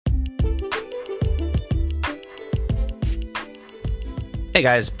Hey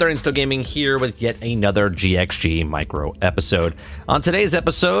guys, 30 Still Gaming here with yet another GXG micro episode. On today's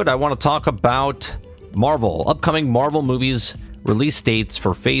episode, I want to talk about Marvel, upcoming Marvel movies, release dates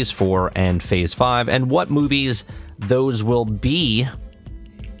for Phase 4 and Phase 5, and what movies those will be.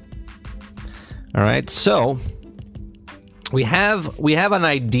 All right, so we have an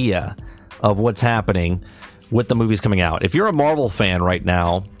idea of what's happening with the movies coming out. If you're a Marvel fan right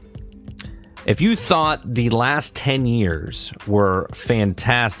now, if you thought the last 10 years were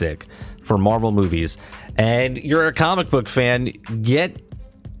fantastic for Marvel movies, and you're a comic book fan, get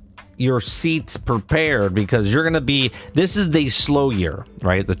your seats prepared because you're going to be, this is the slow year,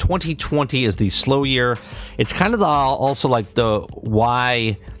 right? The 2020 is the slow year. It's kind of also like the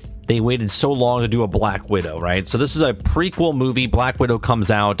why they waited so long to do a Black Widow, right? So this is a prequel movie. Black Widow comes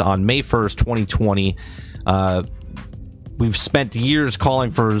out on May 1st, 2020. We've spent years calling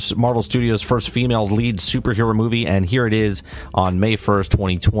for Marvel Studios' first female lead superhero movie, and here it is on May 1st,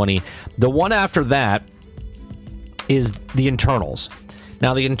 2020. The one after that is The Eternals.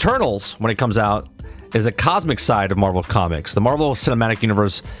 Now, The Eternals, when it comes out, is a cosmic side of Marvel Comics. The Marvel Cinematic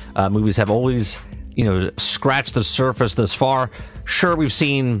Universe movies have always, scratched the surface thus far. Sure, we've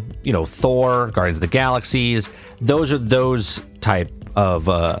seen, Thor, Guardians of the Galaxies. Those are those type of,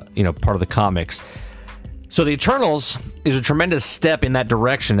 part of the comics. So The Eternals is a tremendous step in that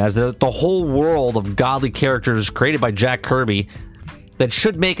direction as the whole world of godly characters created by Jack Kirby that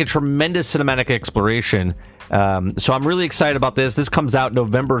should make a tremendous cinematic exploration. So I'm really excited about this. This comes out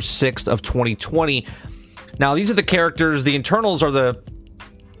November 6th of 2020. Now, these are the characters. The Eternals are the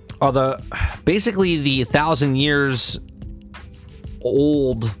basically the 1,000 years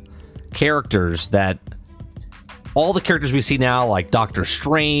old characters that all the characters we see now, like Doctor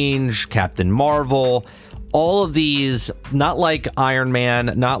Strange, Captain Marvel, all of these, not like Iron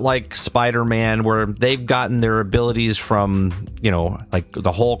Man, not like Spider-Man, where they've gotten their abilities from, like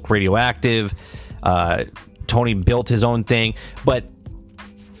the Hulk, radioactive. Tony built his own thing, but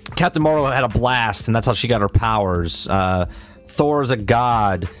Captain Marvel had a blast, and that's how she got her powers. Thor's a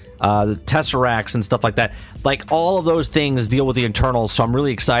god. The Tesseracts and stuff like that. Like, all of those things deal with the Eternals, so I'm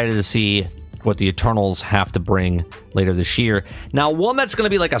really excited to see what the Eternals have to bring later this year. Now, one that's going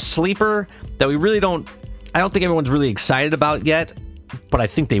to be like a sleeper that we really I don't think everyone's really excited about yet, but I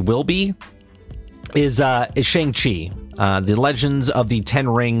think they will be, is Shang-Chi, The Legends of the Ten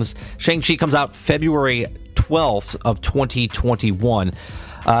Rings. Shang-Chi comes out February 12th of 2021.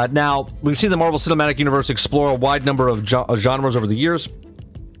 Now, we've seen the Marvel Cinematic Universe explore a wide number of genres over the years,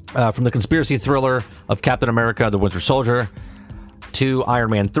 from the conspiracy thriller of Captain America, the Winter Soldier, to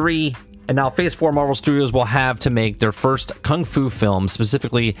Iron Man 3, and now Phase 4 Marvel Studios will have to make their first kung fu film,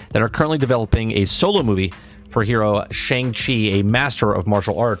 specifically that are currently developing a solo movie for hero Shang-Chi, a master of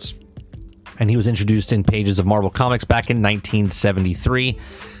martial arts. And he was introduced in pages of Marvel Comics back in 1973.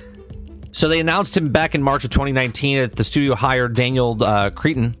 So they announced him back in March of 2019. The studio hired Daniel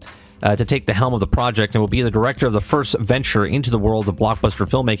Cretton to take the helm of the project and will be the director of the first venture into the world of blockbuster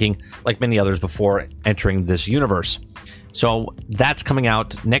filmmaking, like many others before entering this universe. So that's coming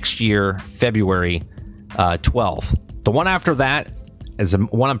out next year, February 12th. The one after that is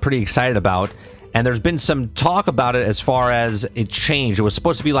one I'm pretty excited about, and there's been some talk about it as far as it changed. It was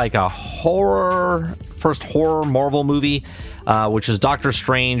supposed to be like a first horror Marvel movie, which is Doctor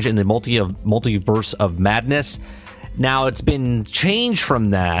Strange in the Multiverse of Madness. Now, it's been changed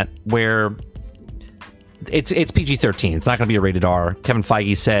from that, where it's PG-13. It's not going to be a rated R. Kevin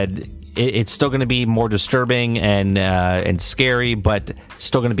Feige said it's still going to be more disturbing and scary, but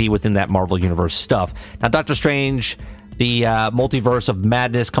still going to be within that Marvel Universe stuff. Now, Doctor Strange, the Multiverse of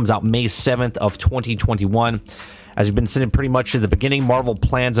Madness, comes out May 7th of 2021. As we've been saying pretty much at the beginning, Marvel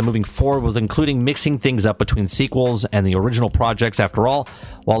plans on moving forward with including mixing things up between sequels and the original projects after all,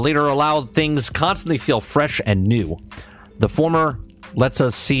 while later allow things constantly feel fresh and new. The former lets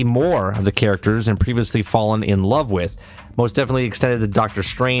us see more of the characters and previously fallen in love with. Most definitely extended to Doctor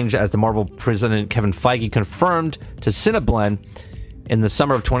Strange, as the Marvel president Kevin Feige confirmed to Cineblend in the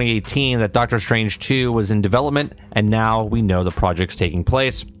summer of 2018 that Doctor Strange 2 was in development, and now we know the project's taking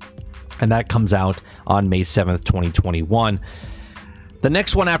place. And that comes out on May 7th, 2021. The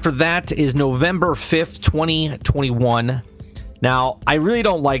next one after that is November 5th, 2021. Now, I really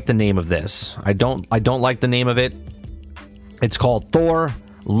don't like the name of this. I don't like the name of it. It's called Thor: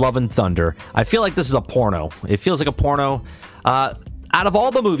 Love and Thunder. I feel like this is a porno. It feels like a porno. Out of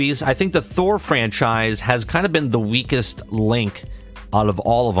all the movies, I think the Thor franchise has kind of been the weakest link out of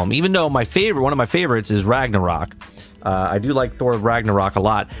all of them. Even though one of my favorites is Ragnarok. I do like Thor Ragnarok a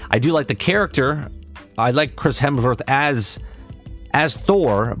lot. I do like the character. I like Chris Hemsworth as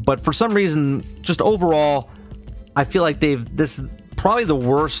Thor, but for some reason, just overall, I feel like this probably the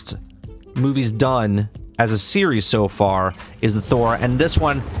worst movies done as a series so far is the Thor, and this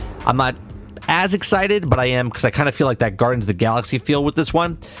one I'm not as excited, but I am, because I kind of feel like that Guardians of the Galaxy feel with this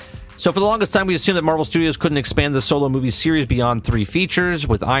one. So for the longest time, we assumed that Marvel Studios couldn't expand the solo movie series beyond 3 features,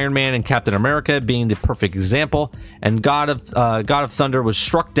 with Iron Man and Captain America being the perfect example, and God of Thunder was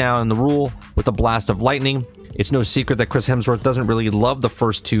struck down in the rule with a blast of lightning. It's no secret that Chris Hemsworth doesn't really love the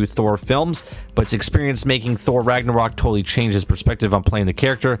first 2 Thor films, but his experience making Thor Ragnarok totally changed his perspective on playing the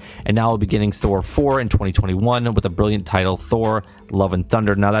character, and now we'll be getting Thor 4 in 2021 with a brilliant title, Thor Love and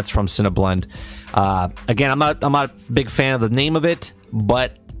Thunder. Now that's from Cineblend. Again, I'm not a big fan of the name of it,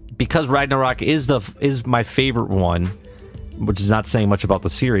 but because Ragnarok is my favorite one, which is not saying much about the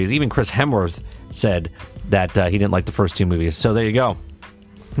series. Even Chris Hemsworth said that he didn't like the first 2 movies. So there you go.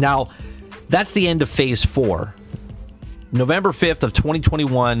 Now, that's the end of Phase 4. November 5th of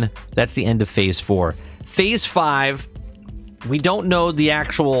 2021, that's the end of Phase 4. Phase 5, we don't know the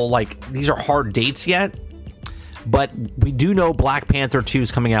actual, these are hard dates yet, but we do know Black Panther 2 is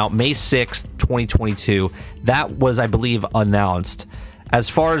coming out May 6th, 2022. That was, I believe, announced. As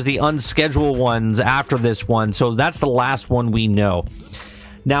far as the unscheduled ones after this one, so that's the last one we know.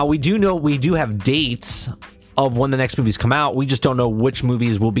 Now, we do have dates of when the next movies come out. We just don't know which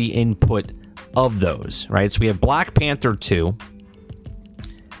movies will be input of those, right? So we have Black Panther 2,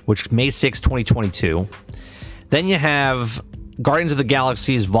 which May 6, 2022. Then you have Guardians of the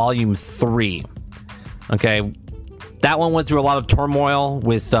Galaxy's Volume 3. Okay, that one went through a lot of turmoil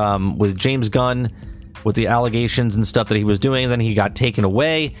with James Gunn, with the allegations and stuff that he was doing. Then he got taken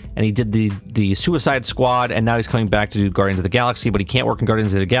away, and he did the Suicide Squad, and now he's coming back to do Guardians of the Galaxy, but he can't work in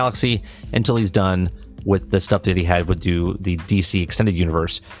Guardians of the Galaxy until he's done with the stuff that he had with the DC Extended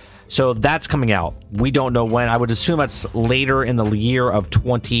Universe. So that's coming out. We don't know when. I would assume that's later in the year of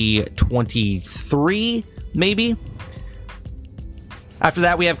 2023, maybe. After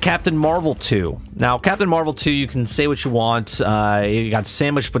that, we have Captain Marvel 2. Now, Captain Marvel 2, you can say what you want. It got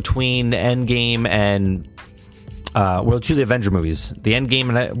sandwiched between Endgame and 2 of the Avenger movies. The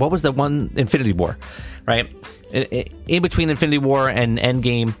Endgame and what was the one? Infinity War, right? In between Infinity War and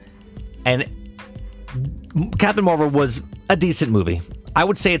Endgame, and Captain Marvel was a decent movie. I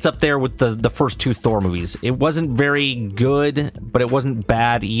would say it's up there with the first 2 Thor movies. It wasn't very good, but it wasn't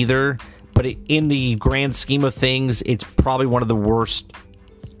bad either. But in the grand scheme of things, it's probably one of the worst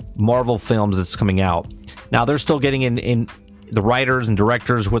Marvel films that's coming out. Now, they're still getting in the writers and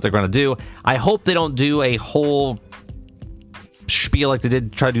directors what they're going to do. I hope they don't do a whole spiel like they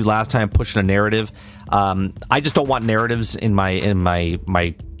did try to do last time, pushing a narrative. I just don't want narratives in my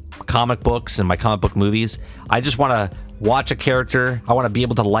comic books and my comic book movies. I just want to watch a character. I want to be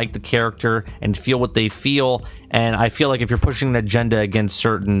able to like the character and feel what they feel. And I feel like if you're pushing an agenda against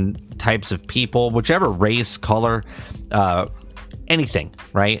certain types of people, whichever race, color, anything,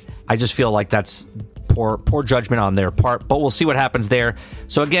 right? I just feel like that's poor judgment on their part, but we'll see what happens there.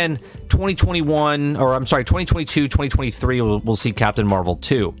 So again, 2022, 2023, we'll see Captain Marvel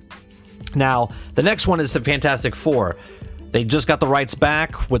 2. Now, the next one is the Fantastic Four. They just got the rights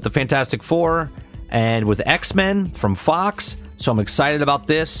back with the Fantastic Four and with X-Men from Fox, so I'm excited about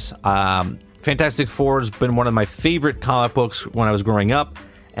this. Fantastic Four has been one of my favorite comic books when I was growing up,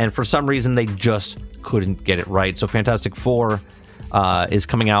 and for some reason they just couldn't get it right. So Fantastic Four is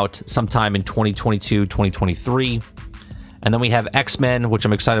coming out sometime in 2022, 2023. And then we have X-Men, which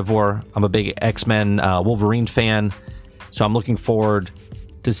I'm excited for. I'm a big X-Men Wolverine fan, so I'm looking forward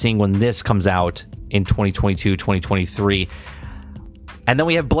to seeing when this comes out in 2022, 2023. And then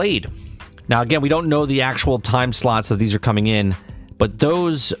we have Blade. Now, again, we don't know the actual time slots that these are coming in, but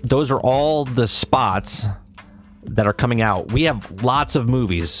those are all the spots that are coming out. We have lots of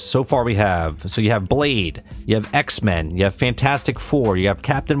movies. So far we have. So you have Blade, you have X-Men, you have Fantastic Four, you have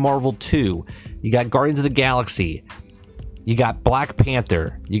Captain Marvel 2, you got Guardians of the Galaxy, you got Black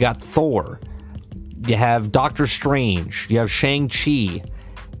Panther, you got Thor, you have Doctor Strange, you have Shang-Chi,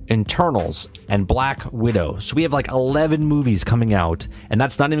 Eternals, and Black Widow. So we have like 11 movies coming out, and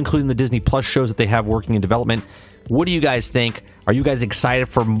that's not even including the Disney Plus shows that they have working in development. What do you guys think? Are you guys excited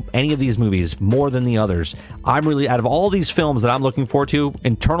for any of these movies more than the others? I'm really, out of all these films that I'm looking forward to,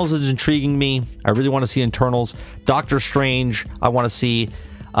 Eternals is intriguing me. I really want to see Eternals. Doctor Strange, I want to see.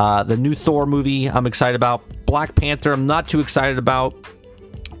 The new Thor movie, I'm excited about. Black Panther, I'm not too excited about.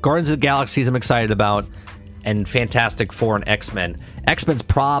 Guardians of the Galaxy, I'm excited about. And Fantastic Four and X-Men. X-Men's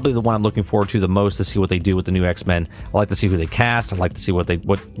probably the one I'm looking forward to the most, to see what they do with the new X-Men. I like to see who they cast. I like to see what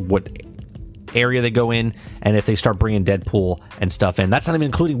area they go in, and if they start bringing Deadpool and stuff in. That's not even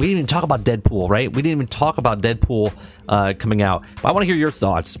including, we didn't even talk about Deadpool, right? We didn't even talk about Deadpool coming out. But I want to hear your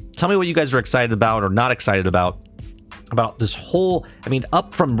thoughts. Tell me what you guys are excited about or not excited about. about this whole, I mean,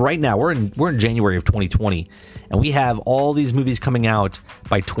 up from right now, we're in January of 2020, and we have all these movies coming out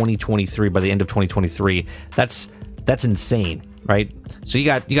by 2023, by the end of 2023. That's insane, right? So you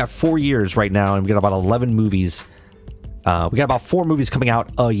got 4 years right now, and we got about 11 movies. We got about 4 movies coming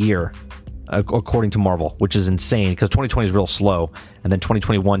out a year, according to Marvel, which is insane because 2020 is real slow, and then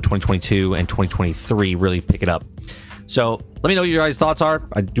 2021, 2022, and 2023 really pick it up. So let me know what your guys' thoughts are.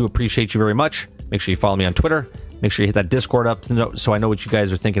 I do appreciate you very much. Make sure you follow me on Twitter. Make sure you hit that Discord up so I know what you guys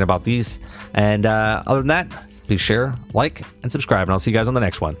are thinking about these. And other than that, please share, like, and subscribe, and I'll see you guys on the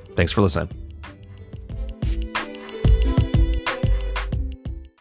next one. Thanks for listening.